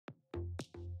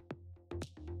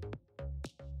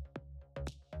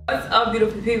What's up,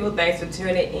 beautiful people? Thanks for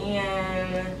tuning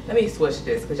in. Let me switch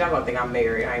this because y'all gonna think I'm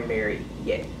married. I ain't married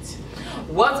yet.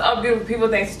 What's up, beautiful people?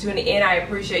 Thanks for tuning in. I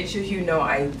appreciate you. You know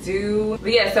I do.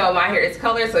 But yeah, so my hair is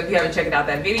colored. So if you haven't checked out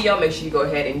that video, make sure you go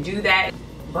ahead and do that.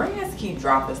 Brands keep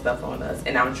dropping stuff on us,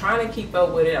 and I'm trying to keep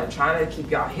up with it. I'm trying to keep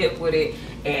y'all hip with it,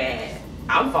 and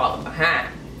I'm falling behind.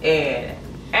 And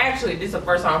actually, this is the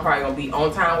first time I'm probably gonna be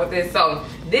on time with this. So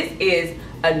this is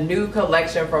a new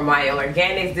collection from Mielle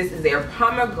Organics. This is their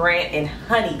pomegranate and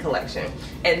honey collection,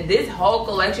 and this whole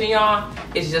collection, y'all,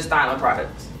 is just styling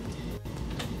products.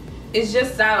 It's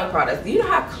just styling products. Do you know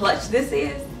how clutch this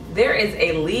is? There is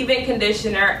a leave-in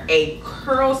conditioner, a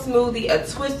curl smoothie, a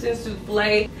twisting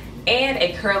souffle, and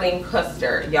a curling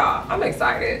custard. Y'all, I'm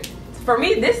excited. For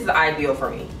me, this is ideal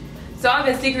for me. So I've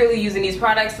been secretly using these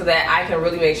products so that I can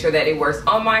really make sure that it works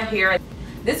on my hair.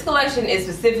 This collection is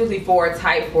specifically for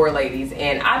type 4 ladies,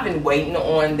 and I've been waiting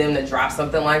on them to drop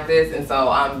something like this, and so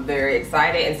I'm very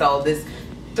excited. And so this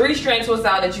 3-strand twist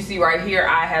out that you see right here,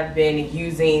 I have been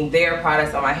using their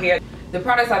products on my hair. The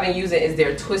products I've been using is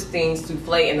their twisting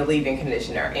souffle and the leave-in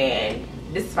conditioner, and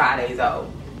this is 5 days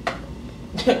old.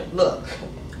 Look,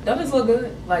 don't this look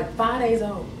good? Like 5 days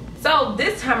old. So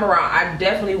this time around, I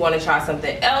definitely want to try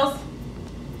something else,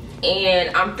 and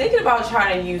I'm thinking about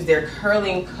trying to use their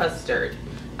curling custard.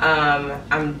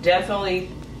 I'm definitely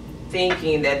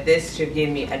thinking that this should give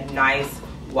me a nice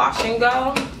wash and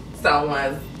go. So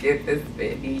let's get this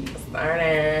baby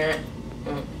started.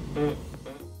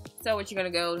 So what you're gonna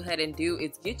go ahead and do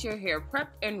is get your hair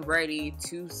prepped and ready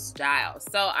to style.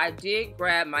 So I did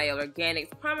grab Mielle Organics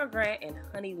pomegranate and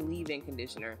honey leave-in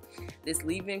conditioner. This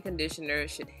leave-in conditioner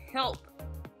should help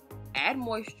add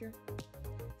moisture,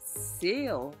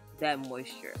 seal that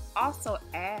moisture, also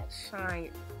add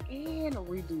shine and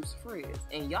reduce frizz.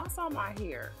 And y'all saw my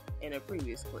hair in the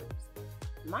previous clips.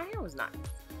 My hair was nice.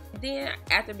 Then,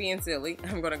 after being silly,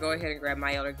 I'm gonna go ahead and grab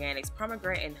Mielle Organics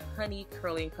pomegranate and honey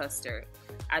curling custard.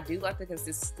 I do like the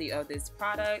consistency of this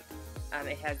product.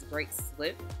 It has great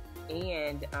slip,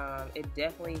 and it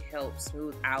definitely helps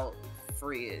smooth out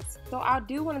frizz. So I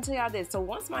do want to tell y'all this. So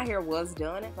once my hair was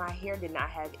done, my hair did not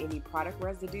have any product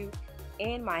residue,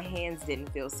 and my hands didn't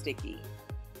feel sticky.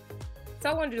 So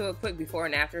I want to do a quick before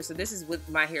and after. So this is with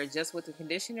my hair just with the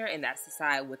conditioner, and that's the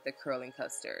side with the curling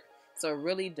custard. So it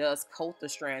really does coat the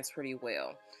strands pretty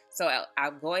well. So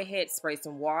I'll go ahead, spray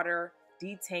some water,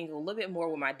 detangle a little bit more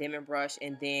with my Denman brush,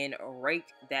 and then rake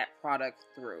that product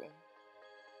through.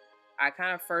 I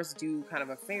kind of first do kind of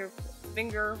a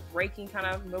finger raking kind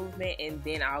of movement, and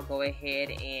then I'll go ahead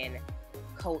and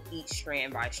coat each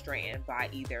strand by strand by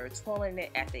either twirling it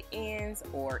at the ends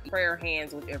or prayer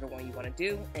hands, whichever one you want to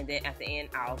do, and then at the end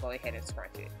I'll go ahead and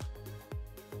scrunch it.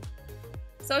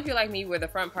 So if you're like me where the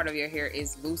front part of your hair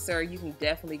is looser, you can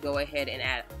definitely go ahead and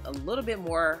add a little bit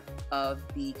more of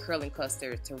the curling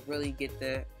custard to really get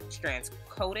the strands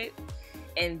coated.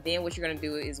 And then what you're going to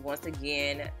do is once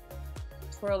again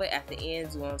twirl it at the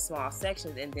ends, doing small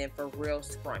sections, and then for real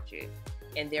scrunch it.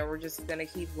 And then we're just going to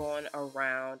keep going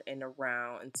around and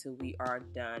around until we are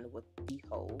done with the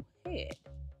whole head.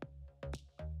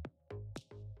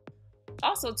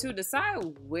 Also, to decide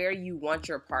where you want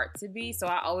your part to be. So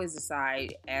I always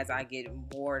decide as I get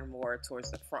more and more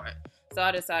towards the front. So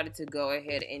I decided to go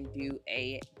ahead and do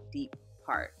a deep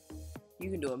part.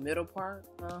 You can do a middle part,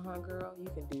 girl. You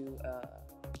can do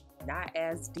not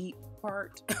as deep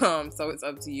part. So it's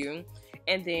up to you.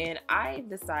 And then I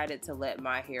decided to let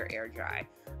my hair air dry,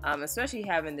 especially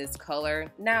having this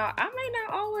color. Now, I may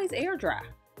not always air dry,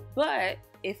 but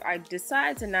if I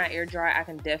decide to not air dry, I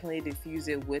can definitely diffuse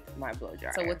it with my blow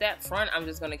dryer. So with that front, I'm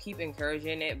just going to keep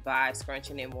encouraging it by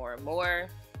scrunching it more and more.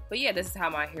 But yeah, this is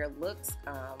how my hair looks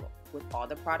with all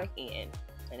the product in,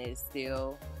 and it is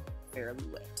still fairly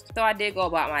wet. So I did go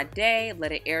about my day,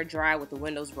 let it air dry with the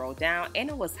windows rolled down, and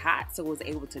it was hot, so it was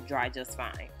able to dry just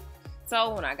fine.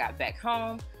 So when I got back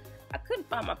home, I couldn't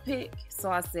find my pick,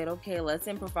 so I said, okay, let's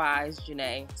improvise,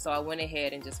 Janae. So I went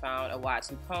ahead and just found a wide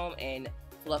tooth comb and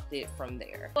fluffed it from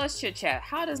there. Let's chit chat.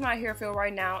 How does my hair feel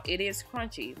right now? It is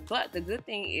crunchy, but the good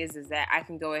thing is that I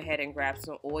can go ahead and grab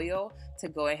some oil to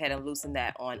go ahead and loosen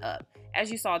that on up.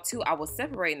 As you saw too, I was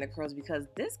separating the curls because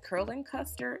this curling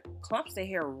custard clumps the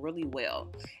hair really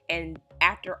well. And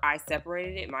after I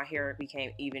separated it, my hair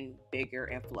became even bigger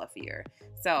and fluffier.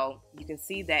 So you can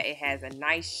see that it has a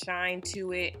nice shine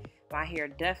to it. My hair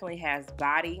definitely has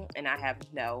body, and I have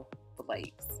no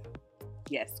flakes.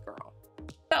 Yes, girl.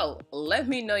 So let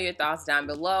me know your thoughts down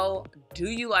below. Do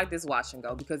you like this wash and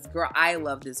go? Because girl, I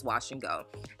love this wash and go.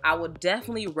 I would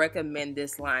definitely recommend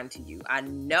this line to you. I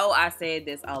know I said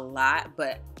this a lot,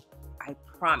 but I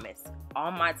promise.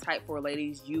 All my type 4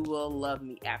 ladies, you will love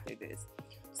me after this.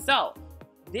 So,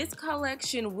 this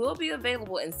collection will be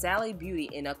available in Sally Beauty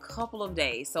in a couple of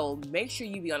days, so make sure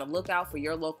you be on the lookout for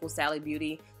your local Sally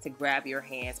Beauty to grab your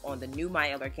hands on the new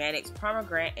Mielle Organics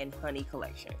Pomegranate and Honey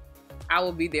collection. I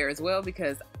will be there as well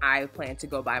because I plan to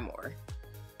go buy more.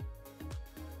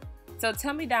 So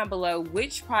tell me down below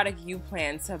which product you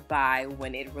plan to buy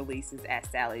when it releases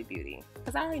at Sally Beauty,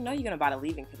 because I already know you're going to buy the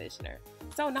leave-in conditioner.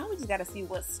 So now we just got to see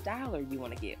what styler you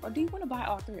want to get, or do you want to buy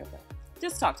all 3 of them?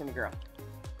 Just talk to me, girl.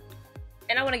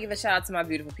 And I want to give a shout out to my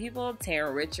beautiful people,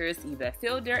 Taryn Richards, Yvette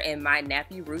Fielder, and my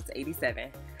Nappy Roots 87.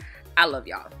 I love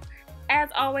y'all. As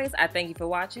always, I thank you for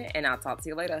watching, and I'll talk to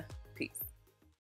you later.